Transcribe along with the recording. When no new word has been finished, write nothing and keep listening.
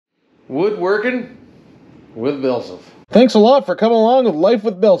Woodworking with BillSiff. Thanks a lot for coming along with Life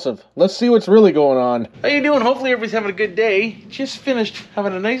with BillSiff. Let's see what's really going on. How you doing? Hopefully everybody's having a good day. Just finished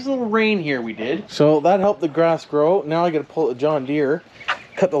having a nice little rain here, we did. So that helped the grass grow. Now I gotta pull the John Deere,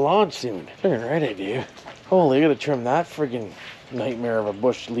 cut the lawn soon. Friggin' right I do. Holy, I gotta trim that friggin' nightmare of a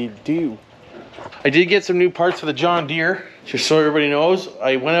bush lead too. I did get some new parts for the John Deere. Just so everybody knows,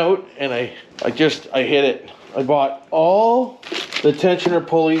 I went out and I hit it. I bought all the tensioner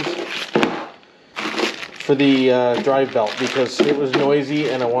pulleys for the drive belt because it was noisy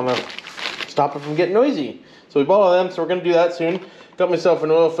and I want to stop it from getting noisy. So we bought all of them, so we're going to do that soon. Got myself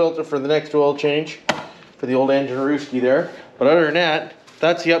an oil filter for the next oil change for the old engine Rooski there. But other than that,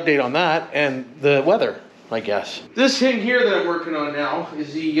 that's the update on that and the weather, I guess. This thing here that I'm working on now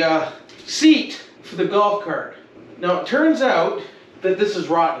is the seat for the golf cart. Now it turns out that this is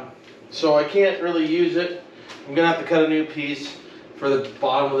rotten, so I can't really use it. I'm gonna have to cut a new piece for the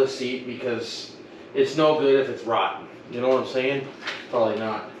bottom of the seat because it's no good if it's rotten. You know what I'm saying? Probably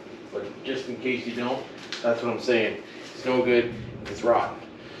not, but just in case you don't, that's what I'm saying. It's no good if it's rotten.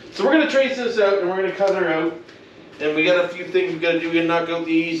 So we're gonna trace this out and we're gonna cut her out. And we got a few things we gotta do. We're gonna knock out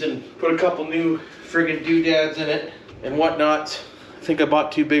these and put a couple new friggin' doodads in it and whatnot. I think I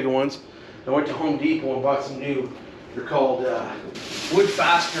bought 2 bigger ones. I went to Home Depot and bought some new, they're called wood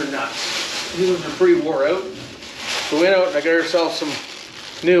fastener nuts. These ones are pretty wore out. So we went out and I got ourselves some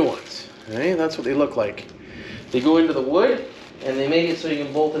new ones. Okay, that's what they look like. They go into the wood and they make it so you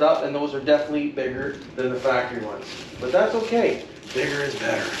can bolt it up, and those are definitely bigger than the factory ones. But that's okay. Bigger is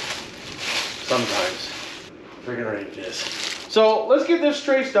better. Sometimes. Friggin' right it is. So let's get this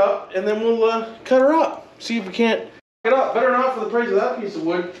traced up and then we'll cut her up. See if we can't get up. Better not for the price of that piece of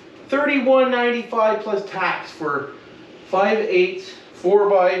wood. $31.95 plus tax for 5/8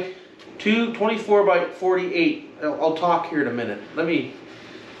 4x2 24 by 48. I'll talk here in a minute. Let me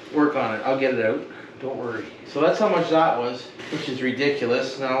work on it. I'll get it out. Don't worry. So that's how much that was, which is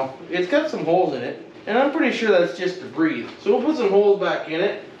ridiculous. Now it's got some holes in it, and I'm pretty sure that's just to breathe. So we'll put some holes back in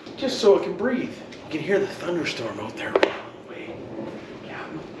it, just so it can breathe. You can hear the thunderstorm out there. Wait. Yeah.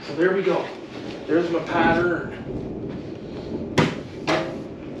 So there we go. There's my pattern.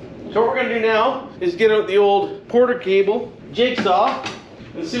 So what we're gonna do now is get out the old Porter cable jigsaw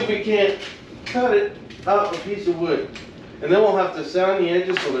and see if we can't cut it up a piece of wood. And then we'll have to sand the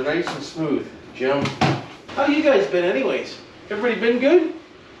edges so they're nice and smooth. Jim, how you guys been anyways? Everybody been good?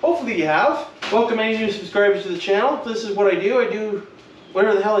 Hopefully you have. Welcome any new subscribers to the channel. This is what I do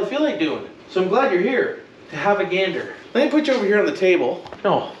whatever the hell I feel like doing. So I'm glad you're here to have a gander. Let me put you over here on the table.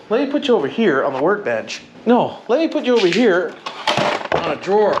 No, let me put you over here on the workbench. No, let me put you over here on a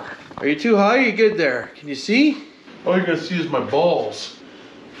drawer. Are you too high? Are you good there? Can you see? All you're gonna see is my balls.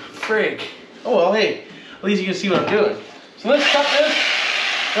 Frig. Oh well, hey, at least you can see what I'm doing. So let's cut this.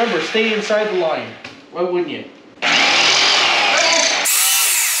 Remember, stay inside the line. Why wouldn't you?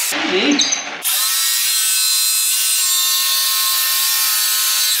 Easy.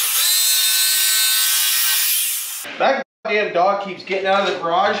 That goddamn dog keeps getting out of the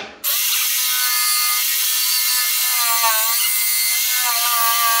garage.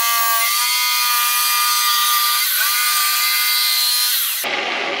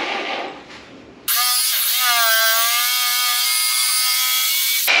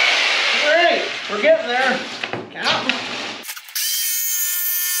 We're getting there. Count.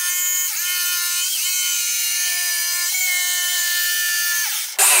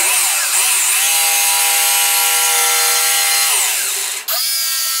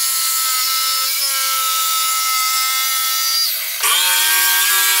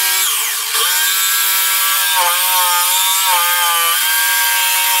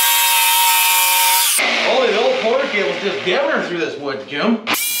 Holy, the old Porter cable's just getting her through this wood, Jim.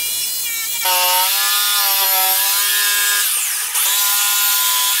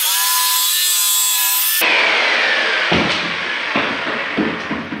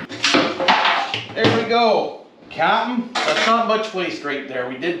 Go. Captain, that's not much waste right there.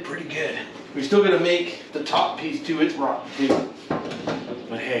 We did pretty good. We still gotta make the top piece too. It's rotten too.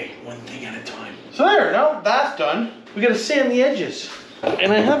 But hey, one thing at a time. So there, now that's done. We gotta sand the edges.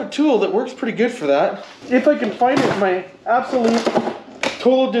 And I have a tool that works pretty good for that. If I can find it in my absolute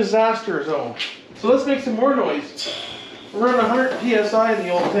total disaster zone. So let's make some more noise. We're around 100 PSI in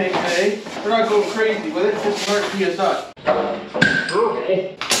the old tank today. We're not going crazy with it, just 100 PSI.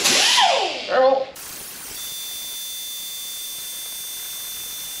 Carol.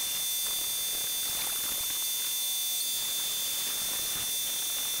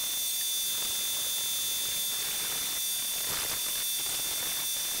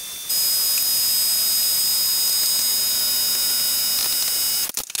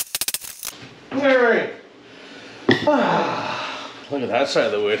 Alright. Look at that side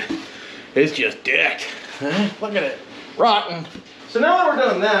of the wood. It's just decked. Look at it. Rotten. So now that we're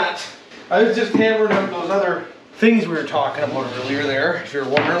done that, I was just hammering out those other things we were talking about earlier there, if you're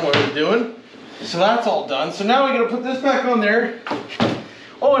wondering what I was doing. So that's all done. So now we gotta put this back on there.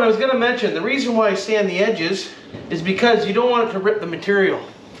 Oh, and I was gonna mention, the reason why I sand the edges is because you don't want it to rip the material,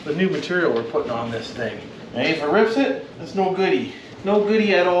 the new material we're putting on this thing. And if it rips it, that's no goodie. No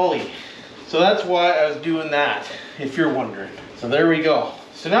goodie at all. So that's why I was doing that, if you're wondering. So there we go.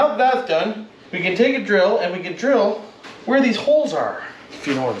 So now that that's done, we can take a drill and we can drill where these holes are, if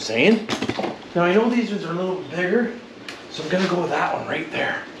you know what I'm saying. Now I know these ones are a little bigger, so I'm gonna go with that one right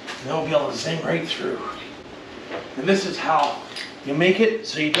there. And then we'll be able to zing right through. And this is how you make it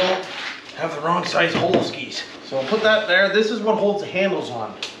so you don't have the wrong size hole skis. So I'll put that there. This is what holds the handles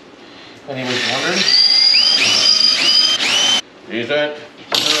on. Anybody's wondering? Decent.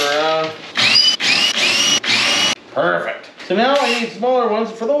 Turn around. Perfect. So now I need smaller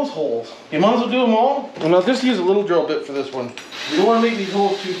ones for those holes. You might as well do them all. And I'll just use a little drill bit for this one. You don't want to make these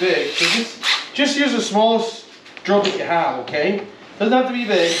holes too big. So just use the smallest drill bit you have, okay? Doesn't have to be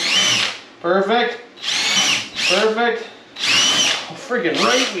big. Perfect. Perfect. Oh, friggin'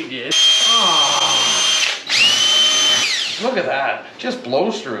 right we did. Ah. Look at that. Just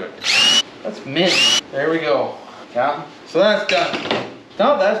blows through it. That's mint. There we go. Captain. So that's done.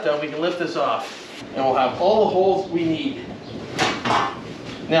 Now that's done, we can lift this off. And we'll have all the holes we need.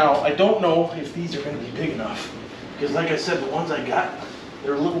 Now, I don't know if these are going to be big enough. Because like I said, the ones I got,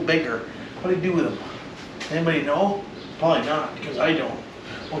 they're a little bigger. What do I do with them? Anybody know? Probably not, because I don't.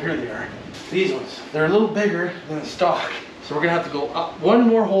 Well, here they are. These ones, they're a little bigger than the stock. So we're going to have to go up one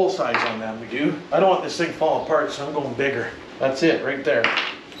more hole size on them, we do. I don't want this thing to fall apart, so I'm going bigger. That's it, right there.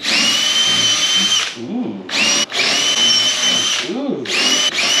 Ooh. Ooh.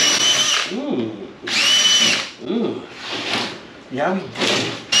 Ooh. Ooh. Yeah, we did.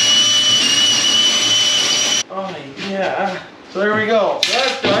 Oh, yeah. So there we go. So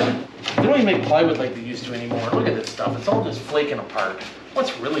that's done. They don't even make plywood like they used to anymore. Look at this stuff. It's all just flaking apart.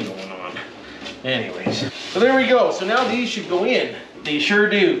 What's really going on? Anyways. So there we go. So now these should go in. They sure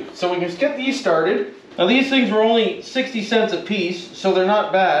do. So we can just get these started. Now these things were only 60 cents a piece, so they're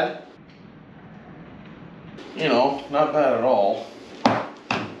not bad. You know, not bad at all.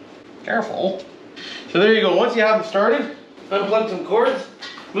 Careful. So there you go. Once you have them started, unplug some cords,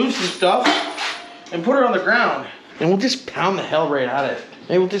 move some stuff, and put it on the ground. And we'll just pound the hell right at it.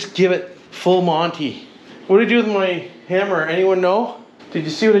 And we'll just give it full Monty. What did I do with my hammer? Anyone know? Did you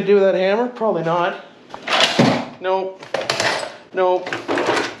see what I did with that hammer? Probably not. Nope. Nope.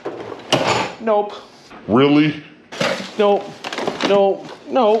 Nope. Really? Nope. Nope.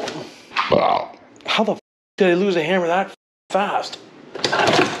 Nope. Wow. How the f did I lose a hammer that fast?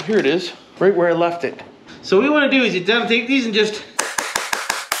 Here it is, right where I left it. So what you want to do is you take these and just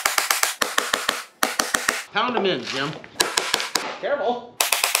pound them in, Jim. Careful.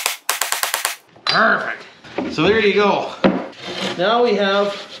 Perfect. So there you go. Now we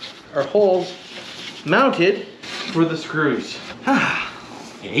have our holes mounted for the screws.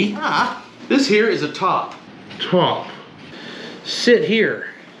 Okay. This here is a top. Top. Sit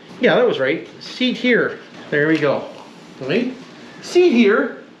here. Yeah, that was right. Seat here. There we go. Right? Seat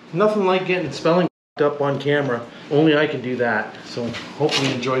here. Nothing like getting spelling up on camera. Only I can do that. So hopefully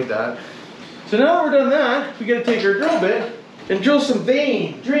you enjoyed that. So now that we're done that, we gotta take our drill bit and drill some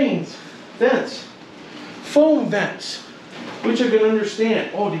drains, vents, foam vents, which I can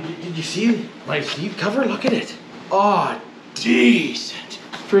understand. Oh, did you see my seat cover? Look at it. Oh, decent.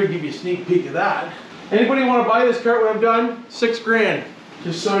 Try to give you a sneak peek of that. Anybody want to buy this cart when I'm done? $6 grand.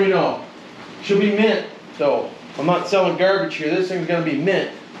 Just so you know. Should be mint, though. I'm not selling garbage here. This thing's gonna be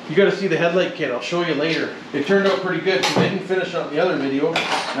mint. You gotta see the headlight kit. I'll show you later. It turned out pretty good because I didn't finish up the other video, and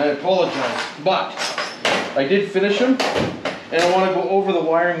I apologize. But I did finish them, and I want to go over the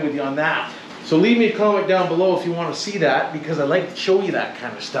wiring with you on that. So leave me a comment down below if you want to see that, because I like to show you that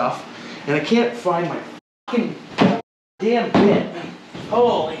kind of stuff. And I can't find my fucking damn bit.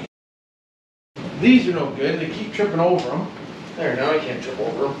 Holy. These are no good. They keep tripping over them. There, now I can't trip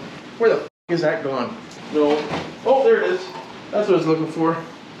over them. Where the f is that gone? No. Oh, there it is. That's what I was looking for.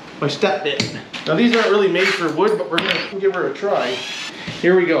 My step bit. Now these aren't really made for wood, but we're gonna give her a try.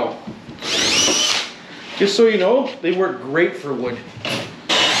 Here we go. Just so you know, they work great for wood.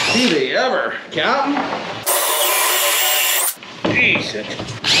 Do they ever, Captain? Decent.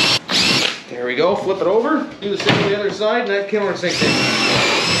 There we go. Flip it over. Do the same on the other side, and that came on the same thing.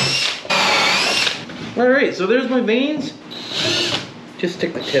 All right, so there's my veins. Just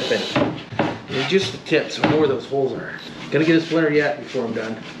stick the tip in. Just the tip, so I know where those holes are. Gotta get a splinter yet before I'm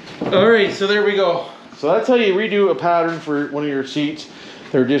done. All right, so there we go. So that's how you redo a pattern for one of your seats.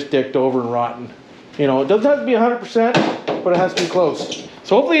 They're just dicked over and rotten. You know, it doesn't have to be 100%, but it has to be close.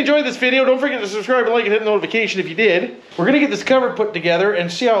 So hopefully you enjoyed this video. Don't forget to subscribe and like and hit the notification if you did. We're gonna get this cover put together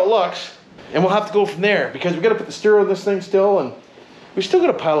and see how it looks. And we'll have to go from there because we gotta put the stereo in this thing still, and we still got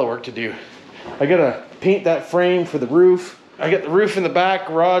a pile of work to do. I gotta paint that frame for the roof. I got the roof in the back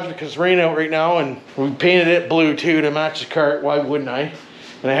garage because it's raining out right now, and we painted it blue too to match the cart. Why wouldn't I?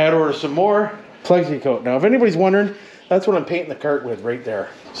 And I had to order some more Plexi coat. Now, if anybody's wondering, that's what I'm painting the cart with right there.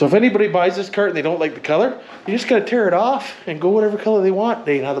 So if anybody buys this cart and they don't like the color, you just gotta tear it off and go whatever color they want.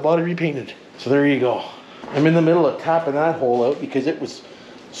 They can have the body repainted. So there you go. I'm in the middle of tapping that hole out because it was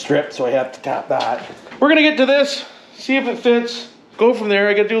stripped, so I have to tap that. We're gonna get to this, see if it fits, go from there.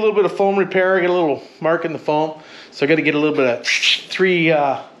 I gotta do a little bit of foam repair. I got a little mark in the foam, so I gotta get a little bit of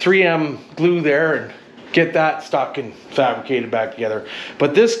 3M glue there and get that stuck and fabricated back together.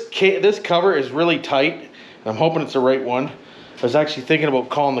 But this cover is really tight. I'm hoping it's the right one. I was actually thinking about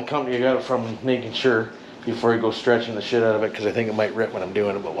calling the company I got it from and making sure before I go stretching the shit out of it, because I think it might rip when I'm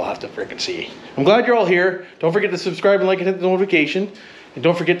doing it, but we'll have to freaking see. I'm glad you're all here. Don't forget to subscribe and like and hit the notification. And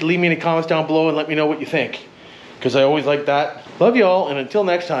don't forget to leave me any comments down below and let me know what you think, because I always like that. Love you all, and until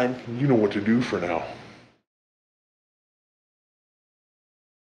next time. You know what to do for now.